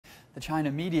The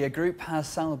China Media Group has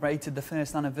celebrated the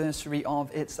first anniversary of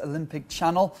its Olympic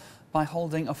channel by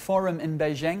holding a forum in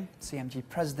Beijing. CMG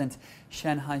President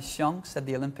Shen Haixiong said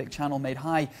the Olympic channel made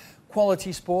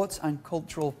high-quality sports and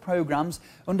cultural programs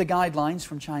under guidelines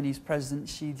from Chinese President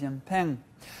Xi Jinping.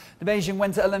 The Beijing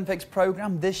Winter Olympics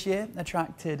program this year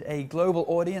attracted a global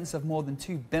audience of more than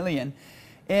 2 billion.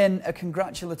 In a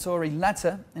congratulatory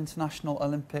letter, International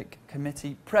Olympic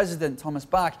Committee President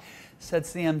Bach said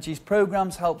CMG's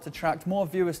programs helped attract more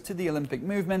viewers to the Olympic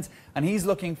movement, and he's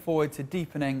looking forward to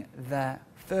deepening their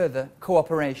further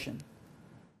cooperation.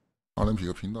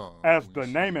 As the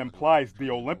name implies,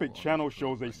 the Olympic channel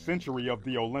shows a century of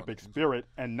the Olympic spirit,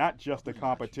 and not just the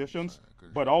competitions,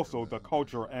 but also the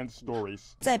culture and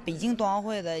stories. I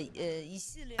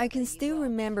can still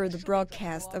remember the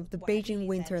broadcast of the Beijing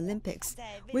Winter Olympics.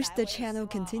 Wish the channel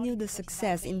continue the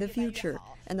success in the future,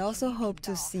 and also hope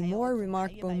to see more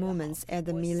remarkable moments at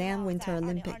the Milan Winter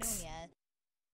Olympics.